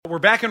We're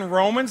back in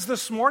Romans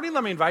this morning.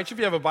 Let me invite you, if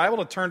you have a Bible,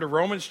 to turn to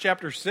Romans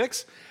chapter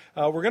 6.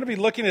 We're going to be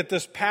looking at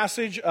this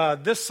passage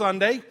this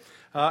Sunday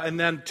and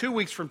then 2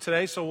 weeks from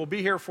today, so we'll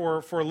be here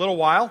for a little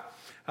while.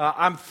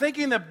 I'm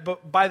thinking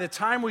that by the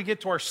time we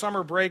get to our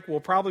summer break, we'll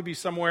probably be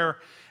somewhere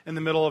in the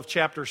middle of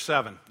chapter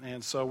 7.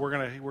 And so we're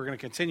going to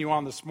continue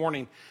on this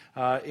morning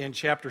in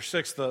chapter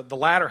 6, the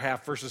latter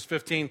half, verses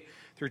 15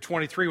 through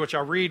 23, which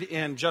I'll read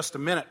in just a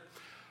minute.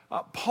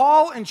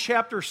 Paul in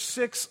chapter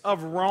 6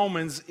 of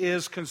Romans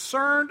is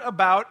concerned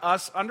about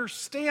us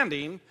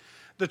understanding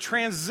the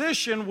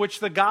transition which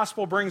the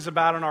gospel brings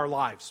about in our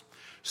lives.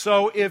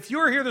 So if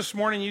you're here this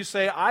morning and you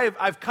say,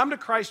 I've come to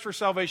Christ for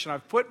salvation,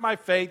 I've put my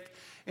faith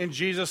in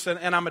Jesus,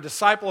 and I'm a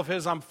disciple of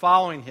His, I'm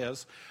following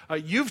His,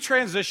 you've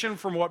transitioned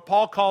from what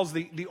Paul calls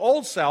the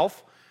old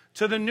self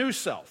to the new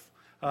self.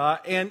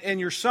 And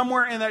you're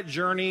somewhere in that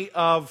journey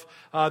of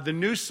the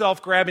new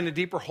self grabbing a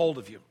deeper hold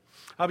of you.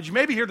 But you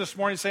may be here this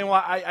morning saying,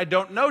 well, I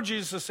don't know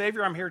Jesus as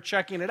Savior. I'm here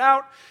checking it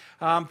out.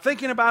 I'm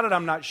thinking about it.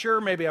 I'm not sure.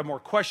 Maybe I have more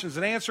questions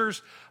than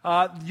answers.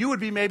 You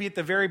would be maybe at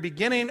the very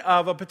beginning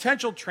of a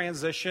potential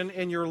transition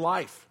in your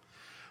life.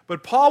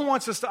 But Paul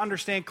wants us to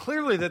understand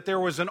clearly that there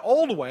was an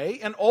old way,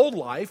 an old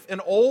life, an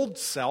old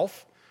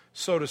self,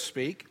 so to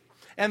speak.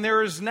 And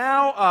there is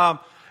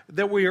now,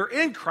 that we are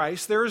in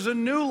Christ, there is a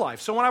new life.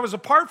 So when I was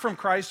apart from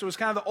Christ, it was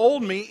kind of the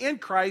old me. In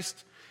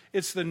Christ,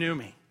 it's the new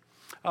me.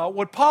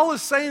 What Paul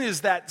is saying is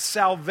that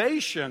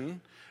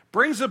salvation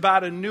brings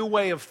about a new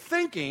way of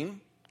thinking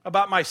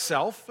about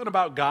myself and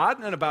about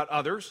God and about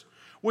others,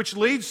 which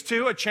leads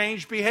to a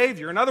changed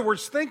behavior. In other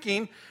words,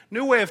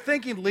 new way of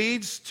thinking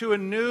leads to a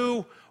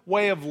new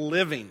way of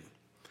living.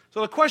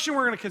 So the question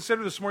we're going to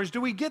consider this morning is, do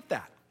we get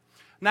that?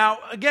 Now,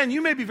 again,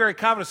 you may be very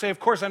confident to say,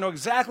 of course, I know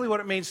exactly what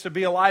it means to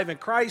be alive in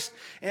Christ,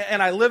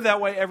 and I live that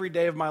way every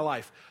day of my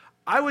life.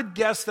 I would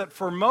guess that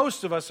for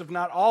most of us, if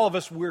not all of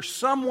us, we're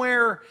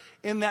somewhere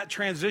in that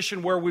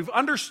transition where we've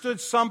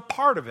understood some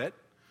part of it,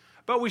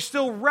 but we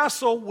still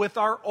wrestle with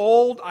our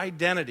old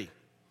identity.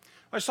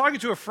 I was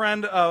talking to a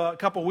friend a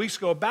couple weeks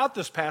ago about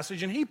this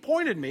passage, and he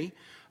pointed me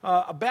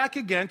back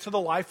again to the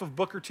life of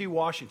Booker T.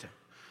 Washington.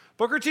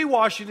 Booker T.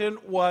 Washington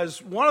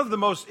was one of the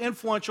most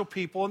influential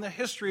people in the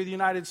history of the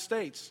United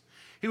States.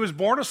 He was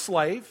born a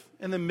slave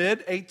in the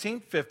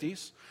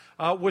mid-1850s.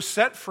 Was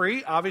set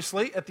free,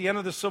 obviously, at the end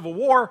of the Civil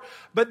War,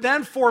 but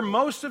then for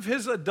most of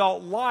his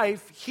adult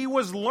life, he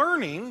was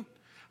learning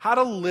how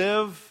to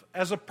live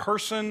as a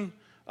person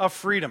of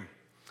freedom.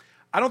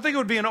 I don't think it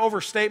would be an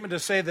overstatement to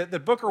say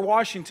that Booker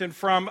Washington,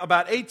 from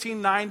about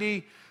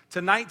 1890 to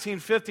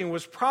 1950,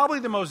 was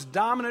probably the most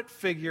dominant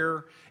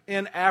figure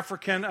in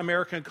African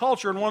American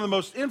culture and one of the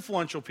most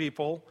influential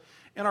people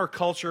in our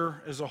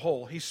culture as a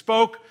whole. He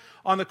spoke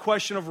on the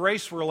question of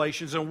race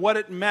relations and what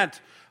it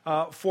meant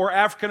for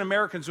African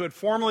Americans who had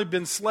formerly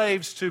been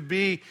slaves to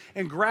be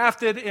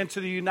engrafted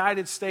into the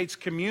United States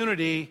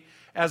community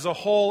as a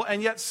whole.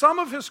 And yet some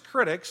of his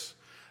critics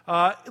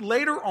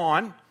later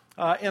on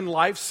in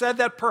life said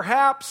that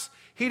perhaps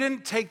he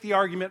didn't take the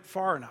argument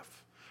far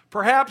enough.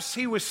 Perhaps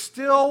he was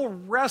still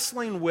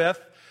wrestling with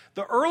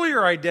the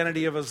earlier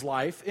identity of his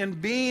life in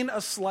being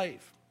a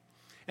slave.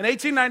 In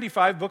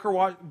 1895,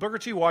 Booker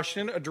T.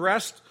 Washington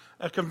addressed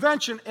a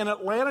convention in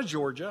Atlanta,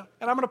 Georgia,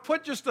 and I'm going to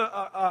put just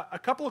a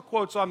couple of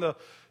quotes on the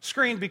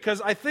screen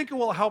because I think it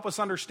will help us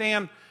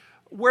understand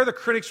where the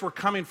critics were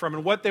coming from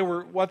and what they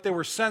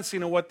were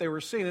sensing and what they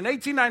were seeing. In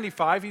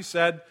 1895, he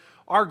said,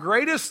 "Our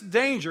greatest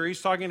danger," he's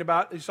talking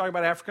about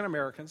African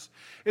Americans,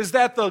 "is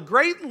that the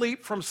great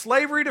leap from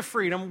slavery to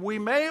freedom, we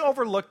may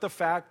overlook the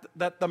fact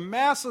that the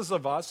masses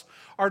of us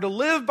are to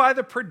live by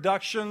the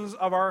productions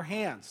of our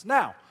hands."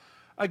 Now,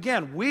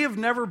 again, we have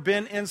never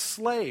been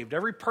enslaved.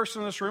 Every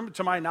person in this room,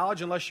 to my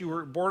knowledge, unless you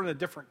were born in a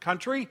different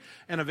country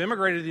and have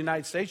immigrated to the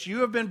United States, you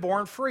have been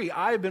born free.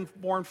 I have been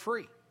born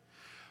free.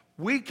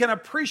 We can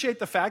appreciate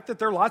the fact that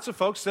there are lots of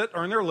folks that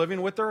earn their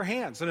living with their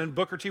hands. And in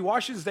Booker T.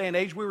 Washington's day and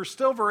age, we were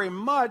still very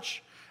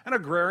much an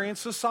agrarian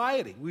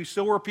society. We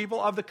still were people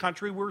of the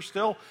country. We were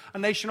still a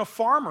nation of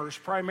farmers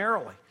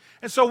primarily.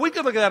 And so we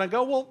could look at that and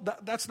go, well,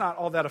 that's not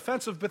all that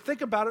offensive, but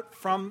think about it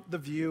from the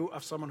view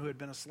of someone who had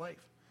been a slave.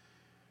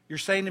 You're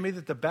saying to me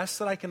that the best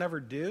that I can ever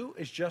do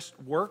is just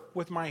work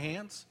with my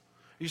hands?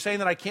 Are you saying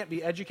that I can't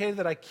be educated,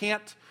 that I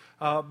can't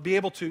be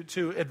able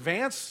to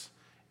advance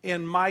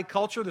in my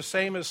culture the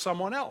same as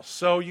someone else?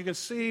 So you can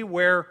see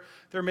where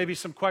there may be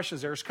some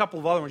questions there. There's a couple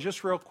of other ones,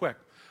 just real quick.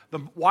 The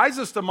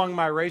wisest among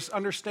my race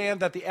understand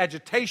that the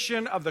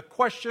agitation of the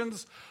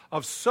questions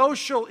of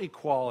social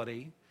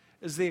equality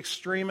is the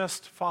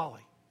extremist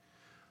folly.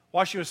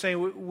 Washington was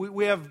saying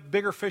we have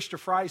bigger fish to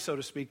fry, so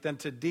to speak, than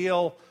to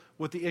deal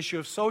with the issue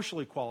of social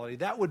equality.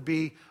 That would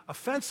be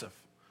offensive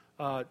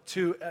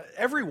to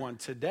everyone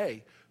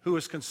today who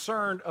is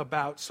concerned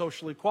about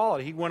social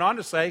equality. He went on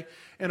to say,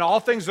 in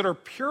all things that are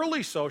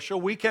purely social,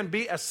 we can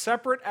be as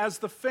separate as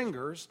the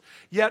fingers,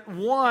 yet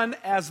one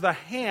as the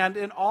hand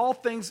in all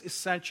things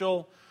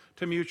essential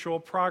to mutual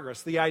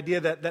progress. The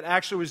idea that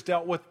actually was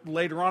dealt with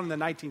later on in the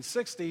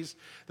 1960s,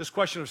 this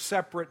question of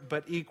separate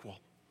but equal.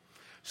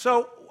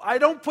 So I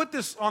don't put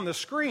this on the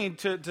screen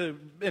to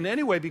in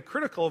any way be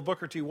critical of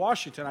Booker T.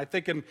 Washington. I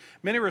think in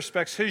many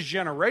respects his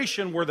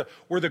generation were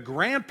the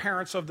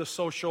grandparents of the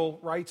social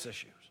rights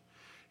issues.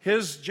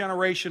 His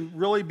generation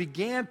really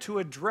began to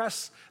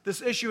address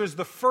this issue as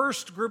the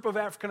first group of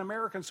African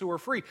Americans who were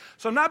free.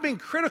 So I'm not being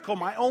critical.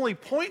 My only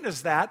point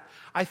is that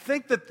I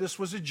think that this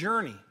was a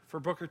journey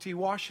for Booker T.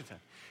 Washington.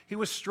 He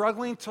was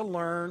struggling to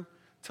learn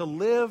to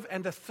live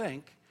and to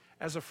think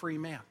as a free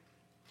man.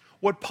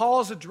 What Paul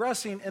is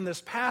addressing in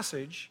this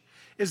passage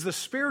is the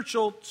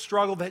spiritual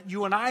struggle that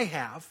you and I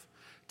have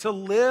to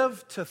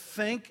live, to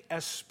think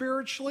as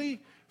spiritually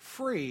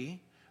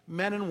free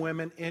men and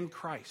women in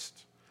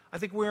Christ. I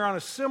think we're on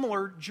a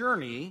similar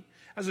journey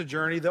as a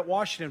journey that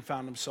Washington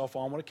found himself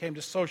on when it came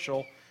to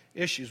social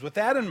issues. With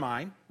that in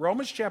mind,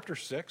 Romans chapter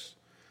 6,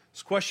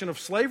 this question of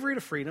slavery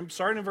to freedom,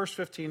 starting in verse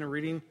 15 and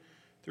reading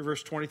through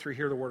verse 23,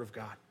 hear the word of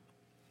God.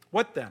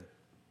 What then?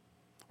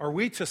 Are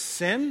we to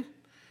sin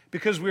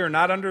because we are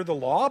not under the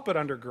law but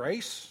under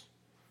grace?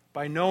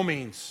 By no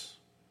means.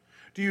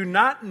 Do you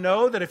not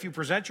know that if you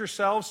present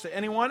yourselves to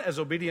anyone as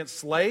obedient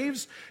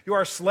slaves, you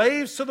are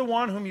slaves to the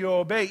one whom you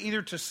obey,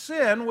 either to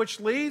sin, which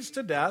leads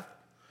to death,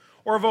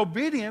 or of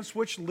obedience,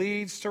 which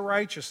leads to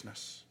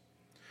righteousness?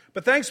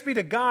 But thanks be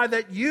to God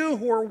that you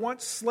who were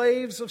once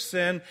slaves of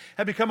sin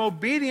have become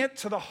obedient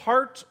to the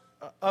heart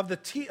of the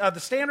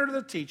standard of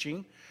the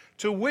teaching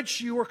to which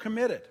you were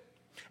committed.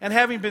 And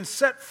having been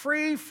set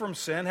free from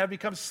sin, have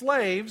become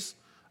slaves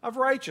of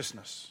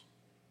righteousness.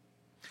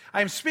 I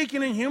am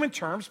speaking in human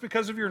terms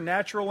because of your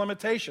natural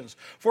limitations.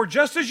 For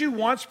just as you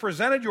once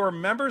presented your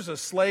members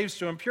as slaves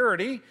to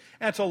impurity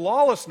and to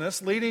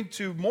lawlessness, leading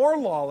to more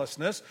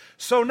lawlessness,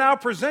 so now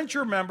present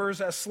your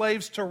members as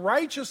slaves to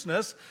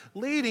righteousness,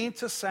 leading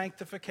to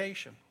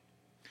sanctification.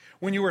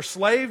 When you were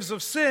slaves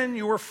of sin,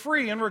 you were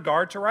free in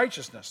regard to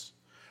righteousness.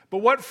 But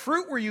what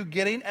fruit were you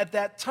getting at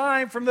that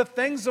time from the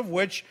things of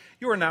which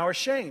you are now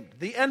ashamed?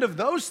 The end of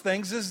those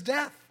things is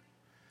death.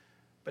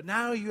 But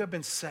now you have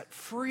been set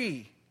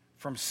free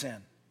from sin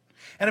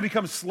and have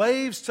become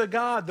slaves to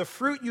God. The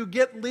fruit you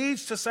get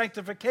leads to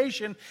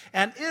sanctification,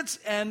 and its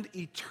end,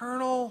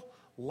 eternal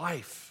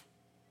life.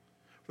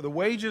 For the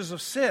wages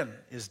of sin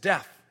is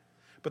death,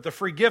 but the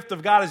free gift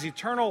of God is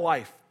eternal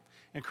life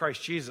in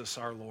Christ Jesus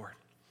our Lord.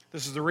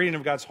 This is the reading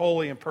of God's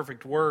holy and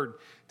perfect word.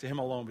 To him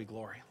alone be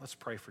glory. Let's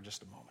pray for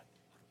just a moment.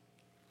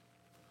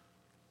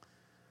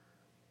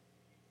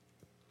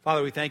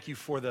 Father, we thank you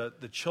for the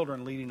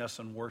children leading us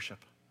in worship.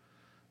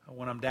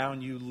 When I'm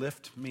down, you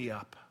lift me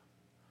up.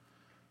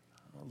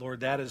 Lord,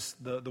 that is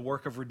the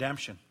work of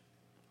redemption,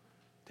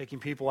 taking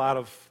people out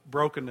of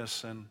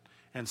brokenness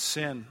and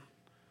sin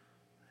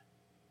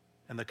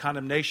and the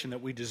condemnation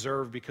that we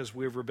deserve because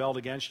we have rebelled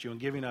against you, and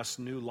giving us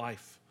new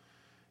life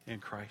in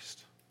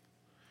Christ.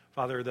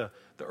 Father, the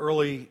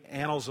early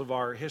annals of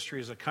our history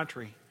as a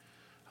country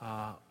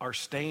are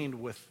stained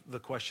with the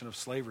question of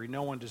slavery.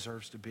 No one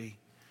deserves to be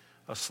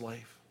a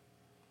slave.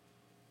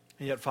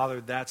 And yet, Father,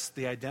 that's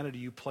the identity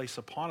you place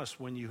upon us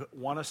when you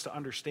want us to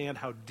understand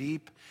how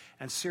deep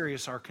and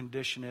serious our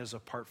condition is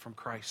apart from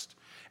Christ.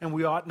 And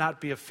we ought not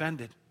be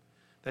offended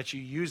that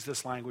you use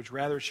this language.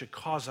 Rather, it should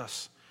cause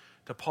us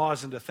to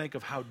pause and to think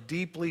of how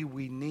deeply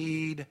we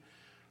need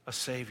a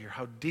Savior,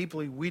 how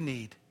deeply we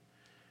need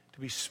to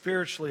be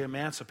spiritually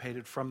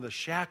emancipated from the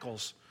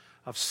shackles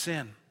of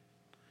sin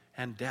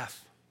and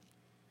death.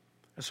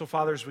 And so,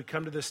 Father, as we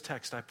come to this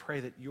text, I pray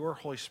that your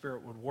Holy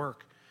Spirit would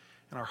work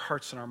in our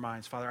hearts and our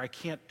minds. Father, I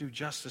can't do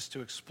justice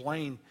to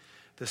explain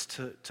this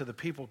to the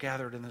people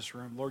gathered in this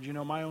room. Lord, you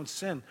know my own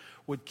sin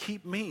would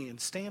keep me and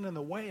stand in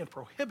the way and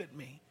prohibit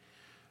me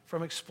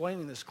from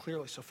explaining this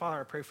clearly. So,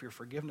 Father, I pray for your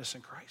forgiveness in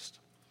Christ.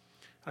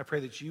 I pray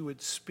that you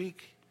would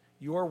speak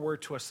your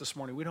word to us this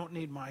morning. We don't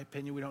need my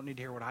opinion. We don't need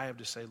to hear what I have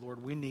to say,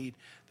 Lord. We need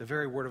the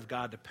very word of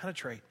God to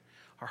penetrate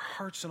our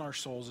hearts and our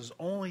souls as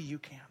only you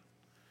can.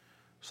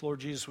 So,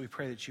 Lord Jesus, we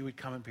pray that you would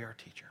come and be our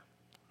teacher.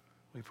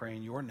 We pray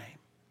in your name.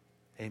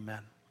 Amen.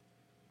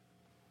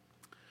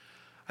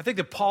 I think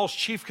that Paul's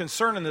chief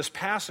concern in this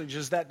passage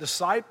is that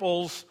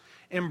disciples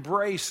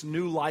embrace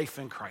new life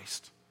in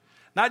Christ.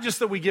 Not just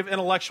that we give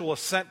intellectual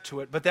assent to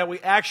it, but that we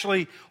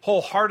actually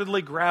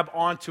wholeheartedly grab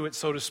onto it,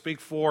 so to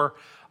speak, for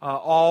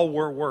all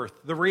we're worth.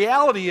 The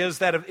reality is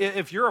that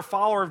if you're a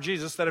follower of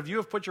Jesus, that if you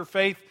have put your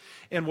faith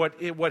in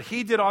what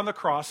he did on the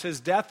cross,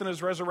 his death and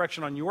his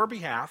resurrection on your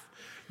behalf,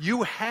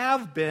 you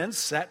have been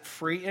set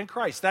free in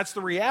Christ. That's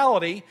the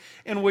reality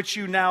in which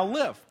you now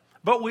live.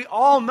 But we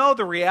all know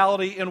the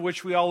reality in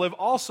which we all live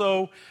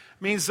also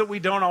means that we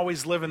don't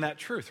always live in that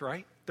truth,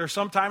 right? There's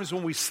sometimes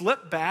when we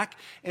slip back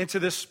into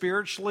this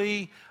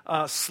spiritually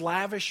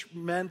slavish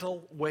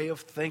mental way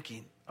of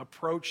thinking,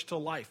 approach to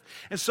life.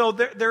 And so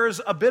there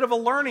is a bit of a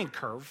learning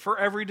curve for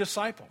every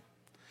disciple.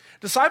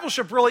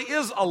 Discipleship really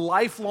is a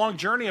lifelong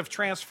journey of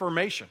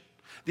transformation,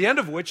 the end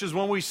of which is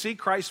when we see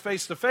Christ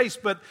face to face.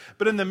 But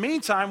in the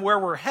meantime, where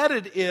we're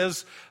headed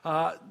is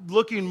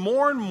looking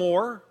more and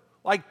more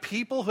like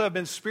people who have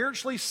been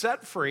spiritually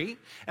set free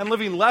and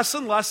living less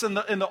and less in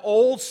the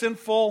old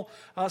sinful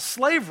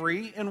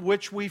slavery in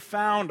which we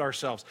found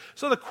ourselves.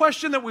 So the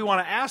question that we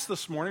want to ask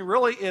this morning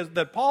really is,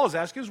 that Paul is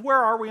asking, is where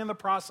are we in the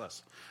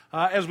process?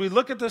 As we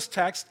look at this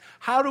text,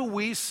 how do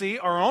we see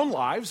our own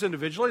lives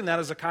individually, and that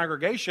as a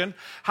congregation?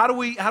 How do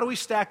we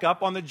stack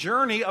up on the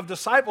journey of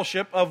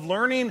discipleship, of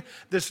learning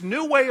this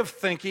new way of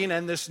thinking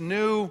and this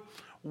new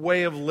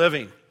way of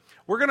living?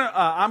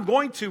 I'm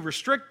going to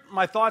restrict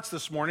my thoughts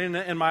this morning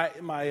and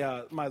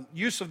my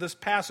use of this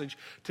passage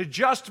to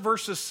just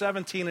verses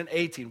 17 and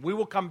 18. We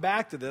will come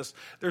back to this.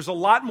 There's a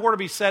lot more to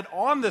be said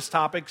on this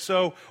topic,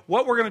 so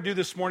what we're going to do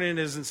this morning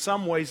is in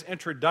some ways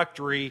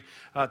introductory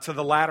to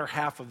the latter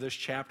half of this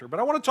chapter. But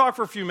I want to talk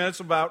for a few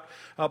minutes about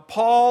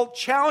Paul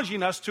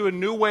challenging us to a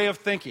new way of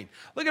thinking.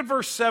 Look at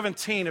verse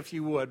 17, if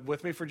you would,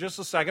 with me for just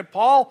a second.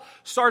 Paul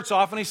starts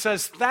off and he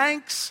says,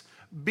 "Thanks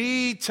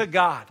be to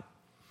God."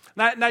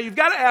 Now you've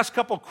got to ask a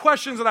couple of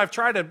questions, and I've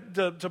tried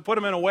to put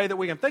them in a way that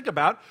we can think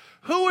about.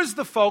 Who is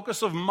the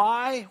focus of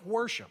my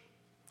worship?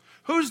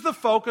 Who's the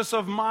focus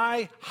of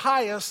my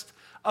highest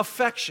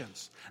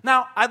affections?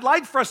 Now, I'd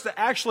like for us to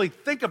actually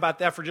think about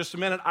that for just a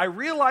minute. I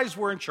realize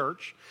we're in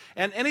church,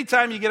 and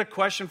anytime you get a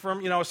question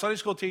from, a Sunday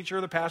school teacher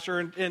or the pastor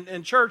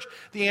in church,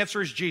 the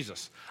answer is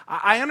Jesus.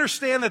 I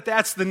understand that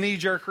that's the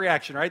knee-jerk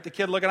reaction, right? The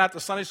kid looking out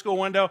the Sunday school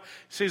window,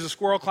 sees a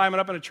squirrel climbing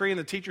up in a tree, and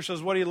the teacher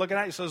says, "What are you looking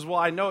at?" He says, "Well,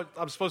 I know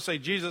I'm supposed to say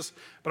Jesus,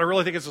 but I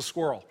really think it's a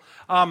squirrel."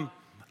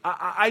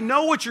 I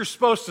know what you're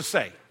supposed to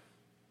say.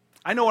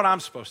 I know what I'm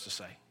supposed to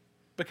say.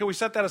 But can we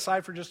set that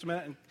aside for just a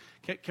minute,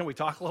 and can we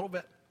talk a little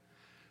bit?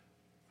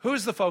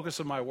 Who's the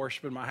focus of my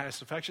worship and my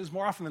highest affections?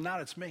 More often than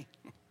not, it's me.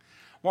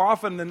 More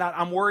often than not,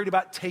 I'm worried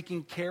about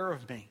taking care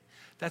of me.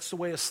 That's the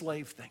way a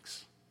slave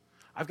thinks.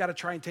 I've got to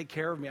try and take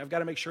care of me. I've got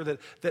to make sure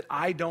that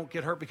I don't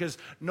get hurt because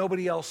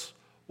nobody else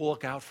will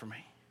look out for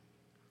me.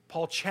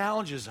 Paul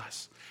challenges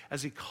us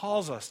as he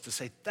calls us to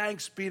say,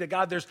 thanks be to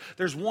God.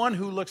 There's one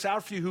who looks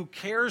out for you, who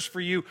cares for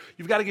you.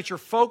 You've got to get your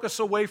focus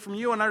away from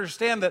you and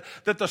understand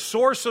that the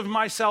source of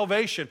my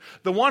salvation,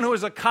 the one who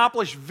has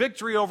accomplished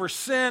victory over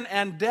sin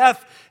and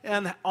death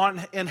and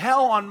in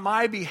hell on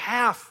my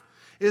behalf,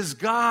 is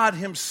God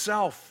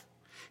himself.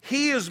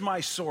 He is my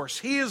source.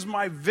 He is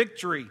my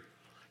victory.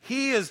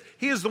 He is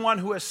the one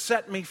who has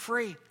set me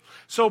free.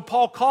 So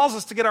Paul calls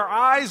us to get our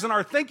eyes and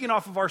our thinking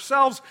off of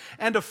ourselves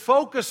and to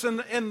focus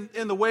in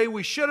the way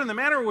we should, in the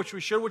manner in which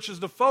we should, which is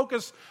to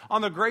focus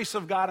on the grace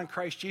of God in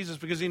Christ Jesus,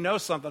 because he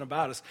knows something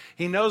about us.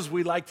 He knows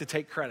we like to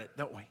take credit,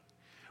 don't we?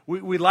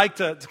 We like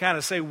to kind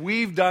of say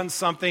we've done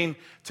something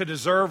to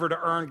deserve or to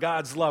earn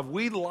God's love.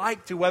 We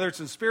like to, whether it's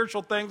in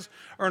spiritual things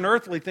or in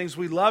earthly things,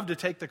 we love to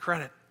take the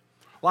credit.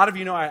 A lot of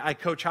you know I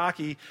coach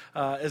hockey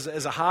as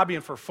a hobby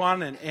and for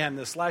fun, and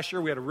this last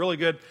year we had a really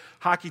good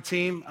hockey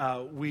team.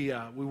 We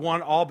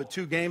won all but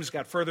 2 games,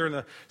 got further in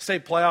the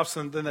state playoffs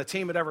than the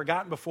team had ever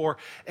gotten before.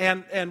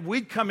 And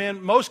we'd come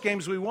in, most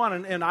games we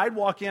won, and I'd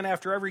walk in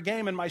after every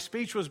game, and my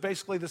speech was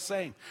basically the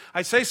same.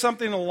 I'd say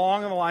something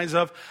along the lines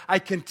of, I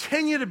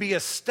continue to be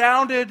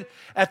astounded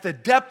at the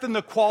depth and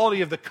the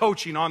quality of the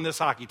coaching on this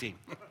hockey team.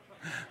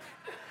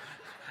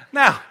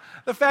 Now,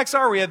 the facts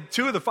are we had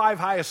 2 of the 5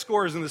 highest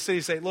scorers in the city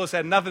of St. Louis.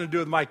 Had nothing to do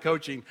with my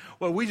coaching.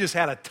 Well, we just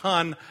had a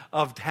ton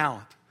of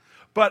talent.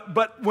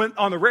 But when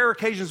on the rare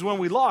occasions when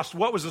we lost,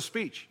 what was the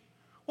speech?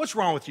 What's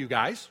wrong with you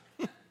guys?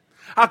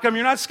 How come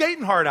you're not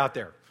skating hard out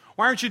there?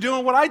 Why aren't you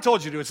doing what I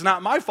told you to do? It's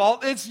not my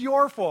fault. It's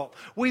your fault.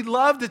 We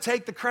love to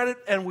take the credit,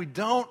 and we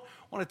don't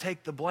want to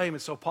take the blame.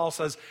 And so Paul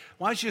says,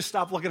 why don't you just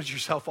stop looking at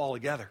yourself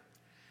altogether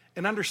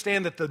and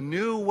understand that the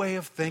new way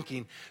of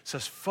thinking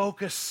says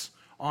focus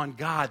on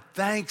God.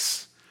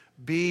 Thanks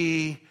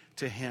be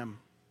to him.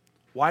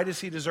 Why does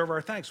he deserve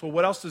our thanks? Well,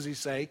 what else does he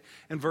say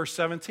in verse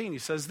 17? He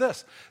says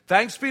this,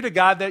 thanks be to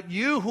God that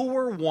you who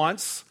were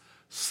once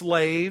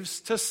slaves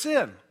to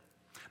sin.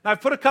 Now,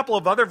 I've put a couple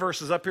of other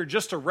verses up here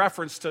just to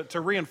reference,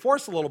 to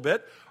reinforce a little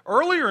bit.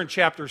 Earlier in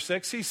chapter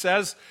 6, he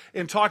says,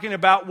 in talking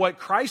about what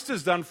Christ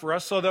has done for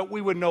us so that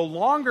we would no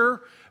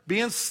longer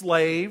be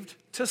enslaved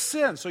to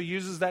sin. So he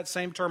uses that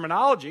same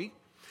terminology.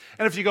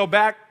 And if you go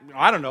back,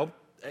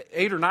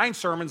 8 or 9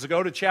 sermons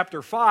ago to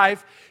chapter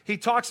 5, he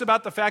talks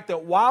about the fact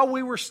that while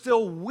we were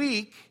still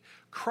weak,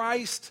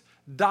 Christ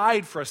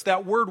died for us.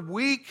 That word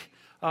weak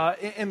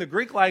in the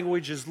Greek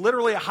language is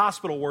literally a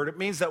hospital word. It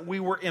means that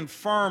we were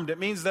infirmed. It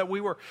means that we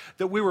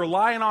were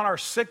lying on our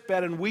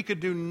sickbed and we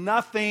could do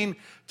nothing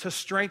to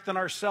strengthen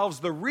ourselves.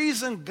 The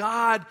reason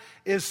God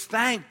is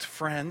thanked,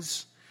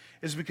 friends,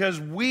 is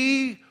because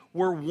we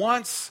were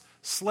once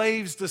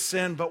slaves to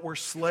sin, but we're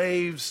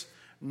slaves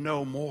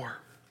no more.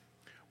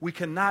 We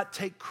cannot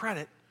take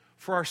credit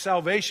for our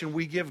salvation.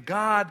 We give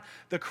God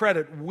the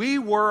credit. We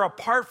were,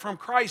 apart from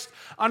Christ,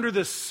 under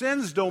the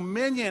sin's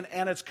dominion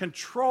and its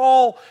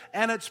control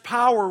and its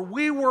power.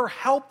 We were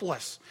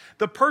helpless.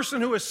 The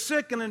person who is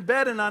sick and in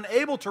bed and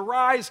unable to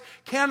rise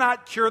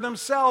cannot cure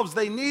themselves.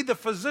 They need the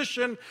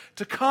physician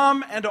to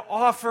come and to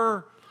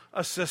offer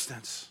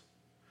assistance.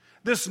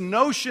 This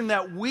notion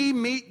that we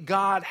meet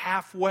God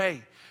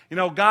halfway. You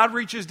know, God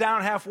reaches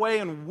down halfway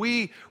and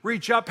we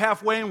reach up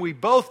halfway and we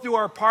both do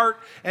our part,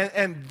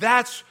 and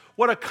that's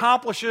what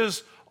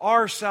accomplishes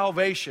our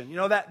salvation. You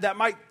know, that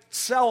might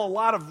sell a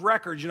lot of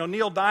records. You know,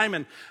 Neil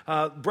Diamond,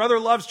 Brother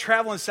Love's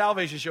Traveling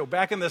Salvation Show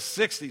back in the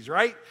 60s,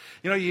 right?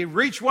 You know, you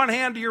reach one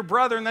hand to your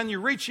brother and then you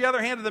reach the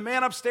other hand to the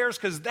man upstairs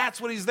because that's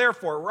what he's there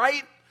for,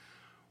 right?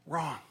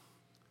 Wrong.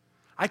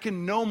 I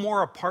can no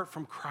more apart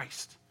from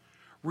Christ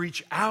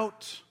reach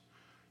out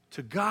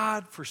to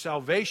God for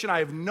salvation. I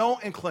have no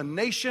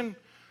inclination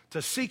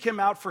to seek him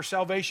out for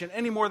salvation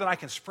any more than I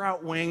can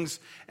sprout wings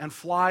and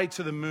fly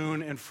to the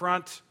moon in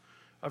front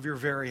of your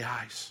very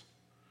eyes.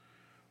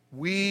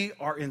 We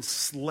are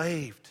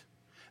enslaved.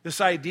 This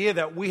idea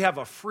that we have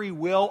a free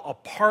will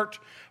apart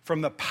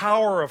from the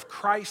power of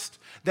Christ,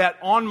 that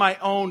on my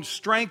own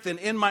strength and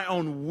in my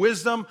own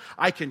wisdom,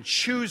 I can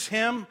choose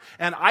him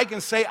and I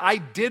can say I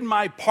did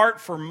my part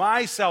for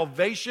my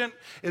salvation,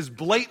 is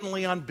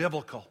blatantly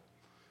unbiblical.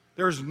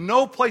 There's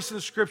no place in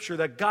the Scripture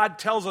that God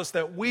tells us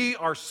that we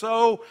are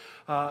so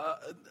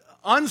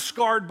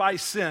unscarred by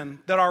sin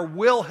that our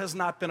will has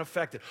not been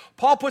affected.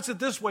 Paul puts it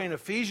this way in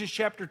Ephesians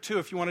chapter 2.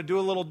 If you want to do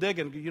a little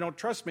digging, you don't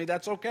trust me,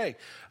 that's okay.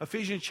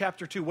 Ephesians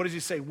chapter 2, what does he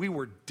say? We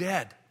were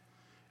dead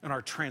in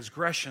our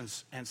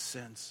transgressions and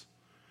sins.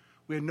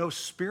 We had no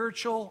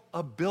spiritual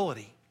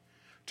ability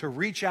to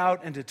reach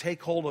out and to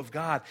take hold of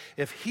God.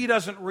 If he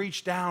doesn't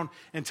reach down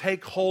and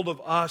take hold of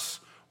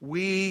us,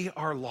 we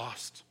are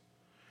lost.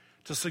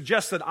 To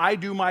suggest that I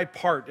do my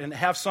part and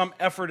have some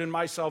effort in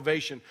my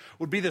salvation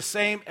would be the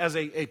same as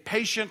a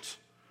patient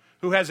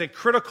who has a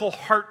critical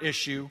heart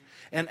issue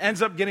and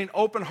ends up getting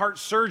open heart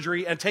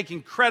surgery and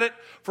taking credit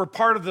for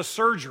part of the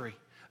surgery.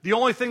 The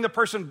only thing the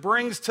person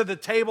brings to the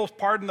table,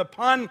 pardon the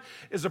pun,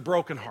 is a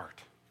broken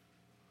heart.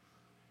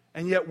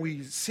 And yet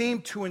we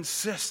seem to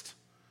insist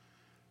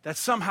that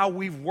somehow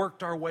we've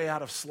worked our way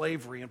out of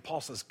slavery. And Paul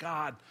says,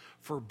 God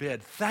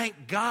forbid.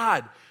 Thank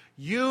God.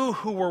 You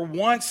who were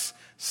once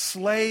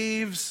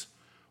slaves,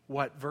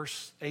 what,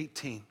 verse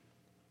 18,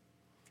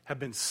 have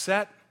been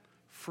set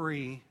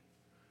free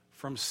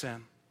from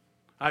sin.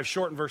 I've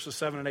shortened verses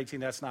 7 and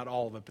 18. That's not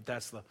all of it, but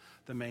that's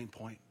the main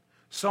point.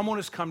 Someone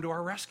has come to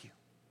our rescue.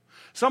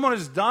 Someone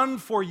has done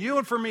for you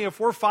and for me, if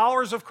we're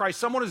followers of Christ,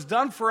 someone has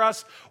done for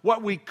us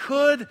what we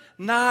could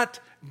not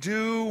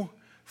do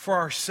for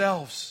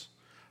ourselves.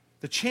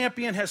 The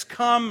champion has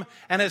come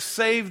and has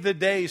saved the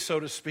day,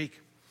 so to speak.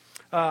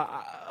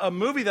 A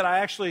movie that I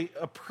actually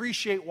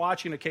appreciate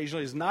watching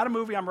occasionally is not a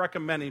movie I'm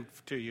recommending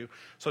to you.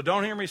 So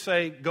don't hear me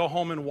say, go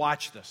home and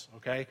watch this,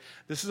 okay?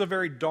 This is a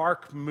very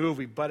dark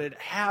movie, but it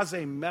has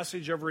a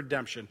message of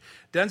redemption.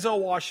 Denzel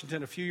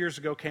Washington, a few years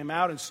ago, came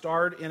out and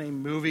starred in a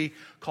movie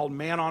called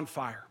Man on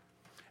Fire.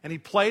 And he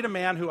played a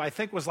man who I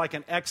think was like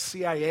an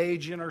ex-CIA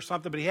agent or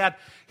something, but he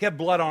had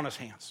blood on his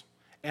hands.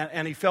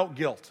 And he felt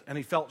guilt, and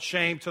he felt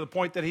shame to the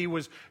point that he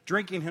was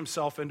drinking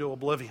himself into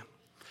oblivion.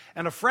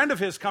 And a friend of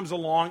his comes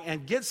along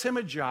and gets him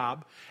a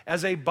job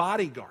as a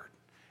bodyguard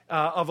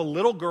of a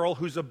little girl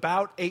who's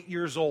about 8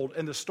 years old.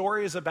 And the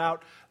story is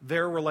about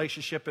their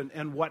relationship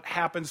and what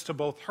happens to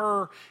both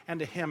her and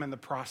to him in the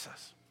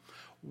process.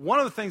 One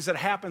of the things that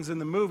happens in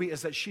the movie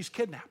is that she's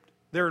kidnapped.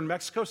 They're in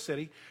Mexico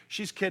City.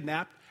 She's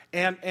kidnapped.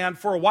 And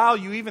for a while,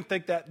 you even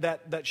think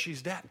that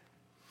she's dead.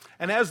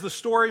 And as the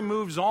story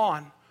moves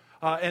on,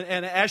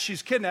 and as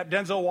she's kidnapped,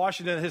 Denzel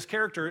Washington, his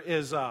character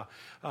is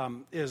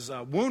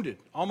wounded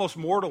almost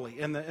mortally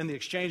in the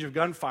exchange of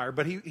gunfire,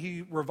 but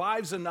he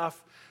revives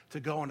enough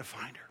to go and to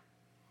find her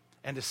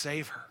and to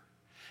save her.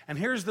 And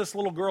here's this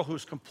little girl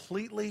who's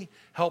completely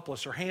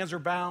helpless. Her hands are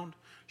bound.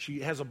 She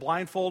has a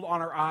blindfold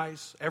on her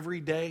eyes every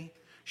day.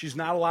 She's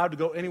not allowed to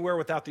go anywhere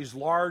without these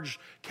large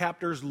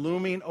captors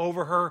looming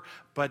over her,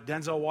 but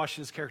Denzel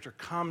Washington's character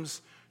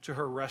comes to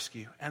her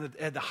rescue. And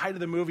at the height of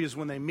the movie is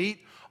when they meet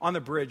on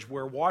the bridge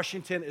where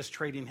Washington is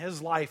trading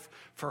his life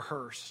for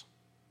hers.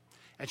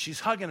 And she's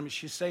hugging him and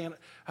she's saying,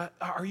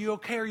 are you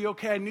okay? Are you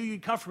okay? I knew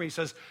you'd come for me. He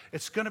says,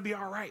 it's going to be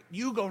all right.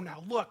 You go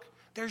now. Look,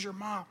 there's your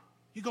mom.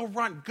 You go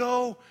run.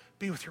 Go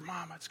be with your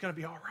mama. It's going to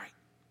be all right.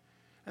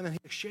 And then he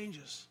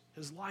exchanges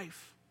his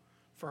life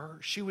for her.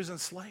 She was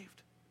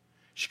enslaved.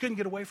 She couldn't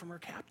get away from her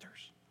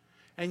captors.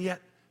 And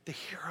yet the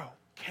hero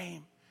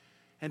came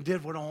and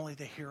did what only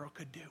the hero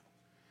could do.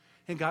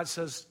 And God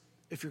says,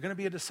 if you're going to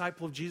be a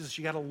disciple of Jesus,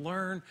 you got to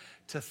learn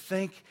to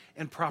think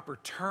in proper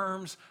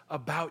terms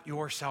about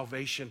your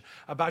salvation,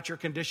 about your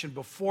condition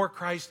before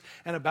Christ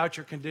and about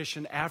your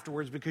condition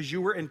afterwards, because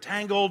you were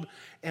entangled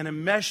and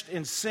enmeshed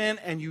in sin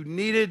and you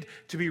needed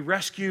to be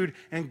rescued,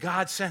 and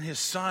God sent his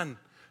Son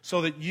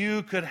so that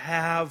you could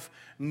have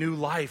new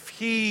life.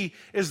 He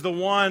is the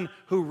one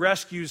who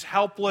rescues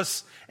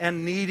helpless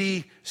and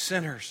needy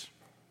sinners.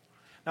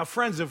 Now,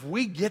 friends, if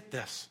we get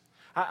this,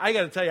 I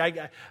got to tell you,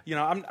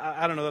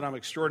 I don't know that I'm an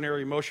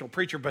extraordinarily emotional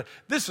preacher, but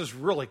this is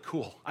really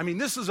cool. I mean,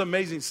 this is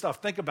amazing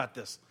stuff. Think about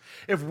this.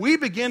 If we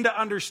begin to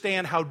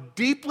understand how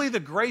deeply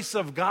the grace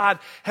of God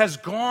has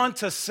gone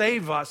to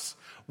save us,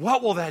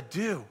 what will that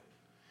do?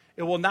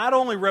 It will not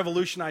only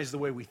revolutionize the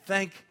way we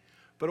think,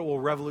 but it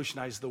will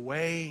revolutionize the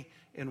way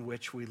in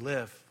which we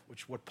live,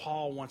 which is what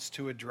Paul wants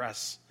to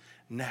address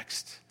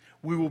next.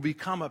 We will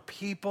become a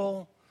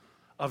people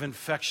of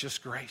infectious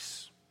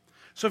grace.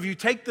 So if you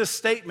take this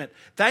statement,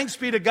 thanks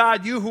be to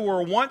God, you who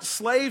were once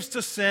slaves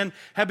to sin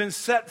have been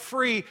set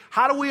free.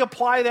 How do we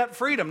apply that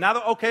freedom? Now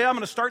that, okay, I'm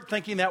going to start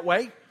thinking that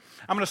way.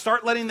 I'm going to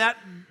start letting that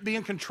be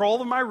in control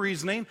of my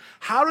reasoning.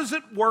 How does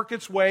it work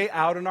its way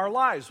out in our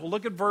lives? Well,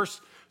 look at verse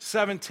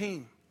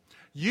 17.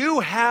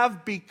 You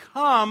have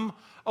become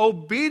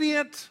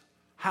obedient.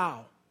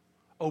 How?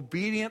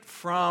 Obedient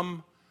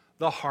from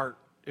the heart.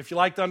 If you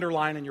like to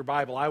underline in your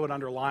Bible, I would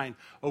underline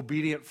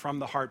obedient from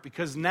the heart,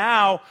 because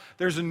now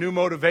there's a new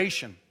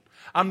motivation.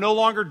 I'm no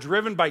longer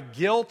driven by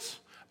guilt,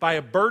 by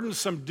a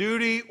burdensome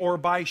duty, or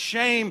by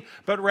shame,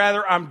 but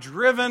rather I'm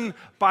driven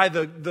by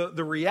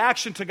the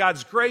reaction to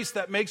God's grace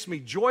that makes me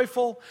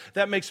joyful,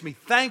 that makes me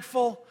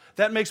thankful,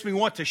 that makes me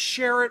want to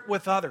share it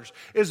with others.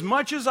 As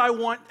much as I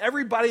want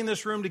everybody in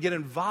this room to get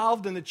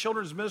involved in the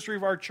children's ministry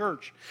of our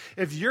church,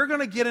 if you're going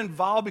to get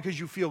involved because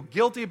you feel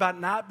guilty about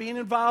not being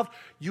involved,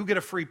 you get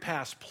a free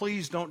pass.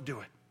 Please don't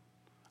do it.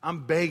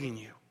 I'm begging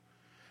you,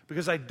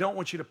 because I don't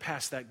want you to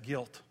pass that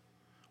guilt,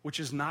 which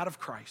is not of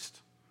Christ,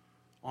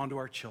 onto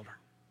our children.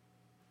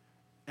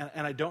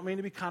 And I don't mean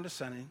to be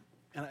condescending.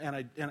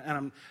 And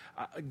I'm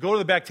go to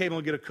the back table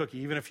and get a cookie,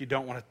 even if you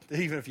don't want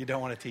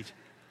to teach.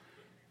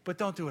 But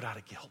don't do it out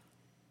of guilt,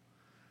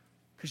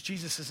 because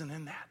Jesus isn't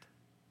in that.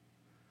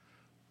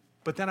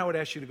 But then I would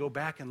ask you to go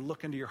back and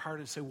look into your heart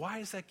and say, why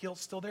is that guilt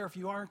still there? If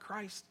you are in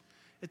Christ,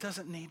 it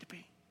doesn't need to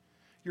be.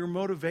 Your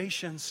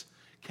motivations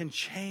can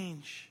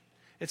change.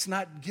 It's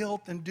not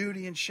guilt and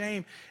duty and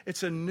shame.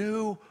 It's a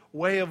new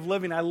way of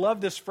living. I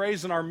love this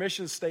phrase in our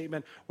mission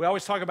statement. We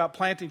always talk about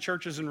planting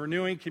churches and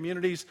renewing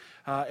communities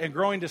and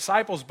growing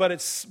disciples,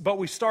 but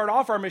we start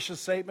off our mission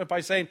statement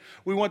by saying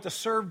we want to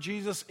serve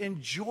Jesus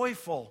in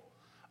joyful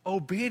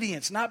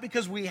obedience, not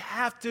because we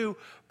have to,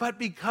 but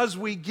because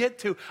we get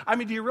to. I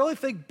mean, do you really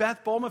think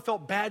Beth Bowman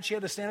felt bad she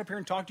had to stand up here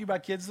and talk to you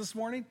about kids this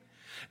morning?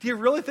 Do you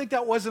really think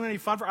that wasn't any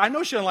fun for her? I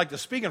know she didn't like to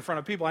speak in front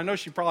of people. I know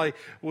she probably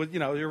would,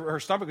 her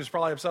stomach was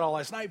probably upset all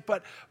last night.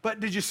 But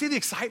did you see the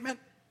excitement?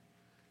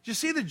 Did you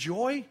see the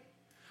joy?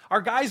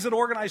 Our guys that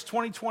organized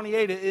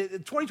 2028,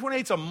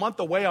 2028 is a month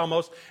away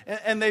almost,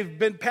 and they've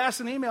been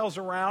passing emails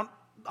around,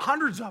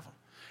 hundreds of them.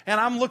 And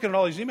I'm looking at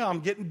all these emails, I'm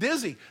getting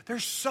dizzy. They're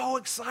so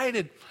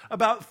excited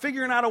about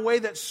figuring out a way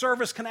that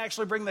service can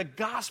actually bring the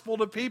gospel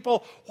to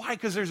people. Why?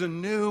 Because there's a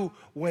new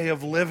way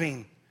of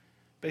living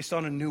based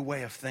on a new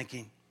way of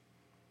thinking.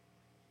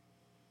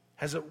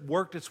 Has it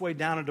worked its way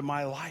down into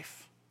my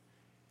life?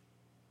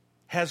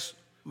 Has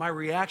my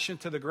reaction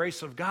to the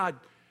grace of God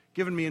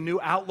given me a new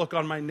outlook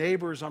on my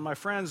neighbors, on my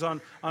friends,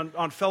 on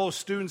fellow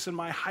students in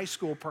my high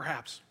school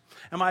perhaps?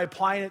 Am I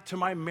applying it to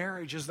my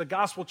marriage? Is the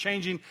gospel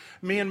changing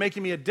me and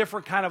making me a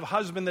different kind of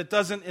husband that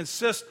doesn't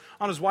insist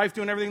on his wife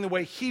doing everything the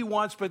way he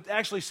wants, but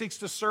actually seeks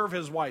to serve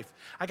his wife?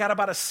 I got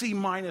about a C-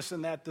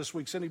 in that this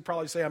week. Cindy'd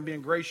probably say I'm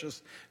being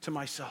gracious to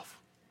myself.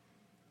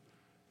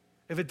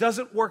 If it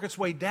doesn't work its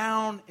way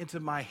down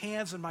into my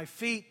hands and my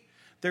feet,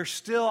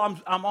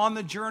 I'm on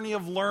the journey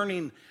of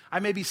learning. I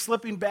may be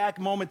slipping back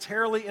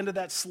momentarily into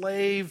that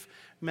slave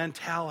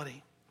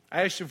mentality.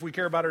 I asked you if we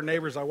care about our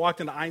neighbors. I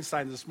walked into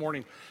Einstein this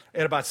morning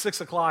at about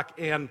 6 o'clock,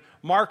 and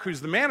Mark,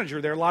 who's the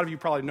manager there, a lot of you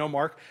probably know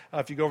Mark,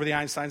 if you go over the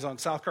Einsteins on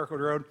South Kirkwood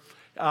Road,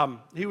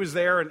 he was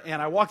there, and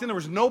I walked in. There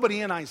was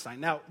nobody in Einstein.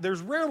 Now,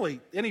 there's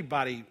rarely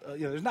anybody,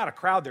 there's not a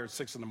crowd there at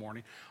 6 in the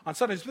morning. On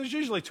Sundays, there's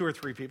usually 2 or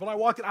 3 people. I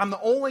walked in. I'm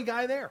the only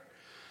guy there.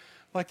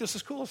 Like, this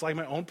is cool. It's like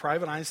my own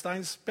private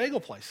Einstein's bagel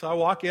place. So I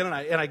walk in, and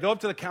I go up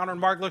to the counter, and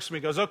Mark looks at me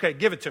and goes, okay,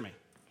 give it to me.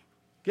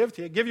 Give it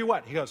to you. Give you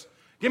what? He goes,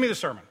 give me the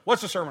sermon.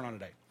 What's the sermon on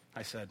today?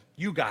 I said,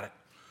 you got it.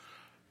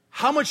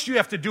 How much do you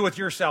have to do with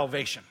your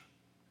salvation?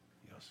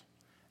 He goes,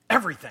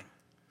 everything.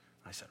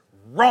 I said,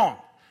 wrong.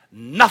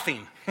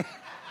 Nothing. And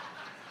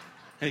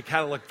he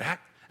kind of looked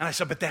back, and I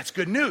said, but that's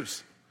good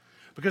news.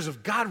 Because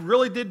if God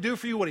really did do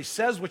for you what he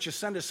says, which is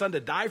send his son to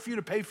die for you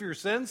to pay for your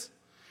sins,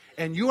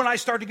 and you and I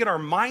start to get our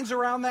minds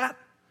around that,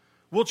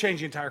 we'll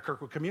change the entire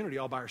Kirkwood community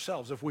all by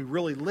ourselves if we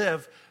really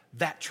live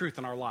that truth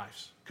in our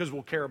lives, because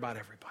we'll care about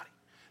everybody.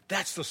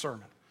 That's the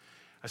sermon.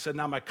 I said,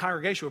 now my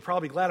congregation would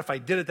probably be glad if I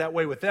did it that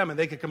way with them and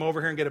they could come over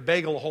here and get a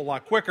bagel a whole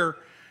lot quicker.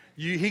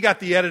 He got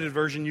the edited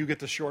version, you get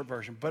the short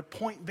version. But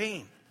point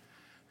being,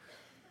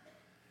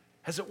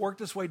 has it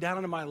worked its way down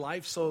into my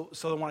life so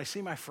that when I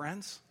see my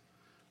friends,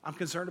 I'm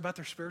concerned about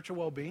their spiritual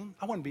well-being?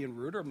 I wasn't being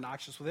rude or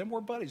obnoxious with them.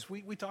 We're buddies.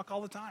 We talk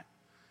all the time.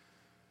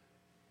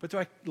 But do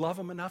I love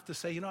them enough to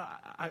say,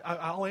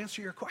 I'll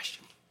answer your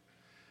question?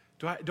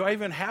 Do I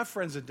even have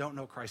friends that don't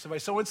know Christ? Have I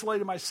so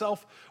insulated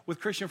myself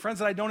with Christian friends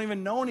that I don't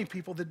even know any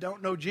people that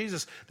don't know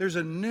Jesus? There's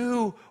a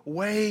new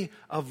way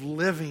of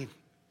living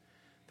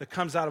that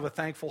comes out of a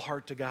thankful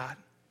heart to God.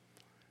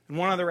 And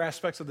one other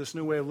aspect of this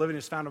new way of living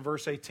is found in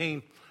verse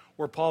 18,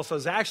 where Paul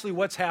says, actually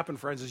what's happened,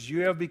 friends, is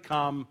you have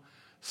become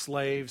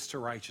slaves to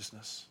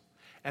righteousness.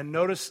 And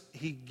notice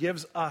he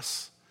gives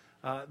us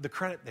the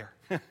credit there.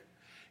 He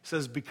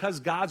says,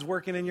 because God's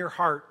working in your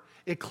heart,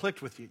 It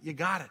clicked with you. You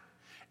got it.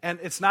 And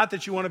it's not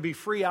that you want to be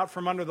free out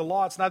from under the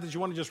law. It's not that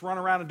you want to just run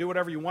around and do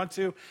whatever you want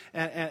to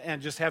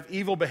and just have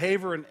evil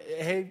behavior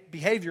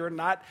and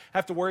not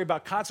have to worry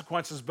about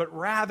consequences, but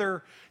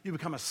rather you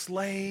become a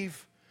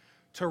slave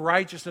to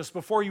righteousness.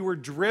 Before you were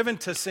driven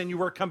to sin, you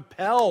were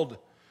compelled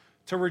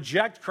to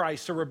reject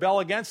Christ, to rebel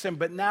against him.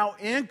 But now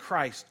in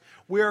Christ,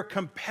 we are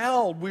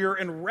compelled, we are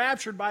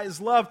enraptured by his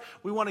love.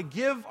 We want to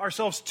give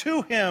ourselves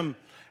to him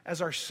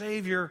as our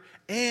Savior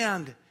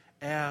and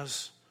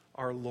as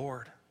our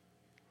Lord.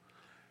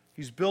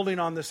 He's building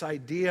on this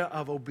idea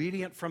of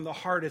obedient from the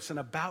heart. It's an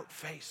about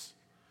face.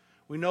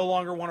 We no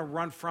longer want to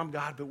run from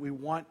God, but we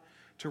want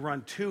to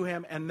run to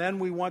him, and then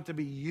we want to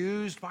be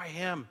used by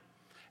him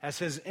as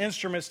his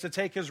instruments to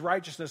take his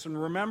righteousness. And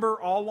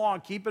remember all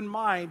along, keep in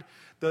mind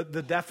the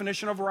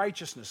definition of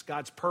righteousness.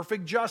 God's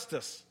perfect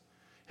justice,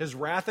 his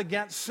wrath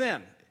against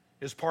sin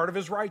is part of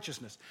his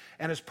righteousness,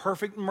 and his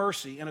perfect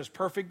mercy and his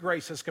perfect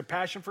grace, his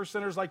compassion for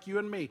sinners like you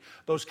and me,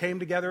 those came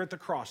together at the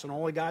cross, and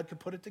only God could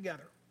put it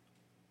together.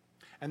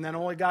 And then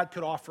only God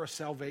could offer us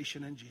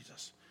salvation in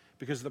Jesus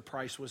because the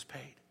price was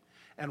paid.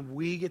 And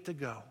we get to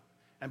go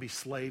and be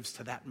slaves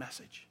to that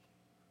message.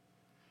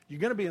 You're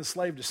going to be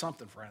enslaved to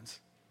something,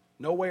 friends.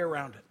 No way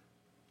around it.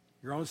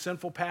 Your own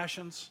sinful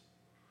passions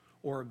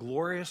or a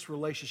glorious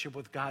relationship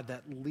with God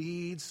that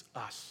leads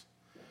us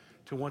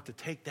to want to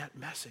take that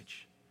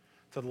message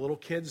to the little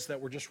kids that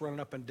were just running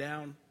up and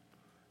down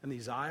in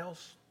these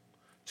aisles,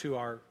 to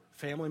our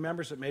family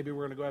members that maybe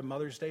we're going to go have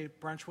Mother's Day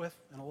brunch with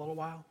in a little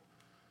while,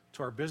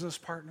 to our business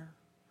partner,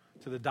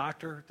 to the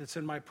doctor that's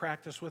in my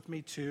practice with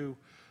me, to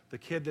the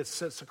kid that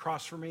sits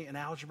across from me in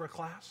algebra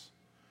class.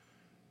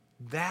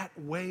 That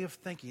way of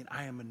thinking,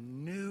 I am a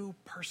new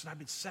person. I've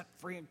been set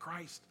free in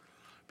Christ.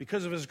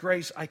 Because of his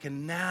grace, I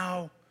can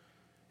now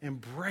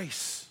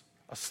embrace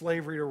a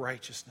slavery to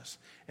righteousness.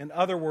 In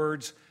other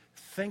words,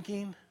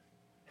 thinking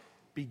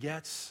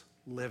begets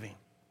living.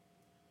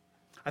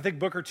 I think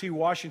Booker T.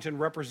 Washington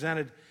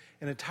represented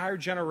an entire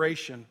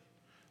generation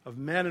of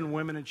men and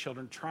women and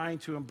children trying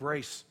to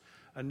embrace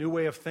a new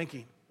way of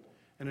thinking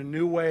and a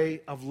new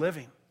way of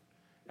living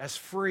as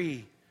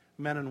free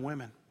men and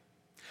women.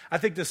 I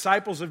think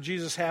disciples of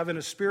Jesus have, in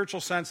a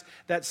spiritual sense,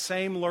 that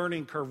same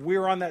learning curve.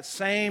 We're on that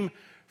same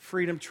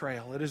freedom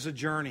trail. It is a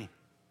journey.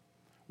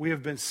 We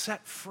have been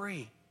set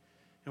free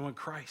in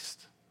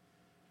Christ.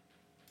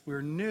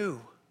 We're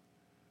new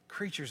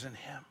creatures in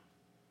him.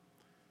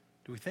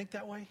 Do we think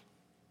that way?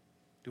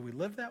 Do we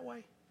live that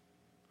way?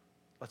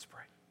 Let's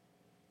pray.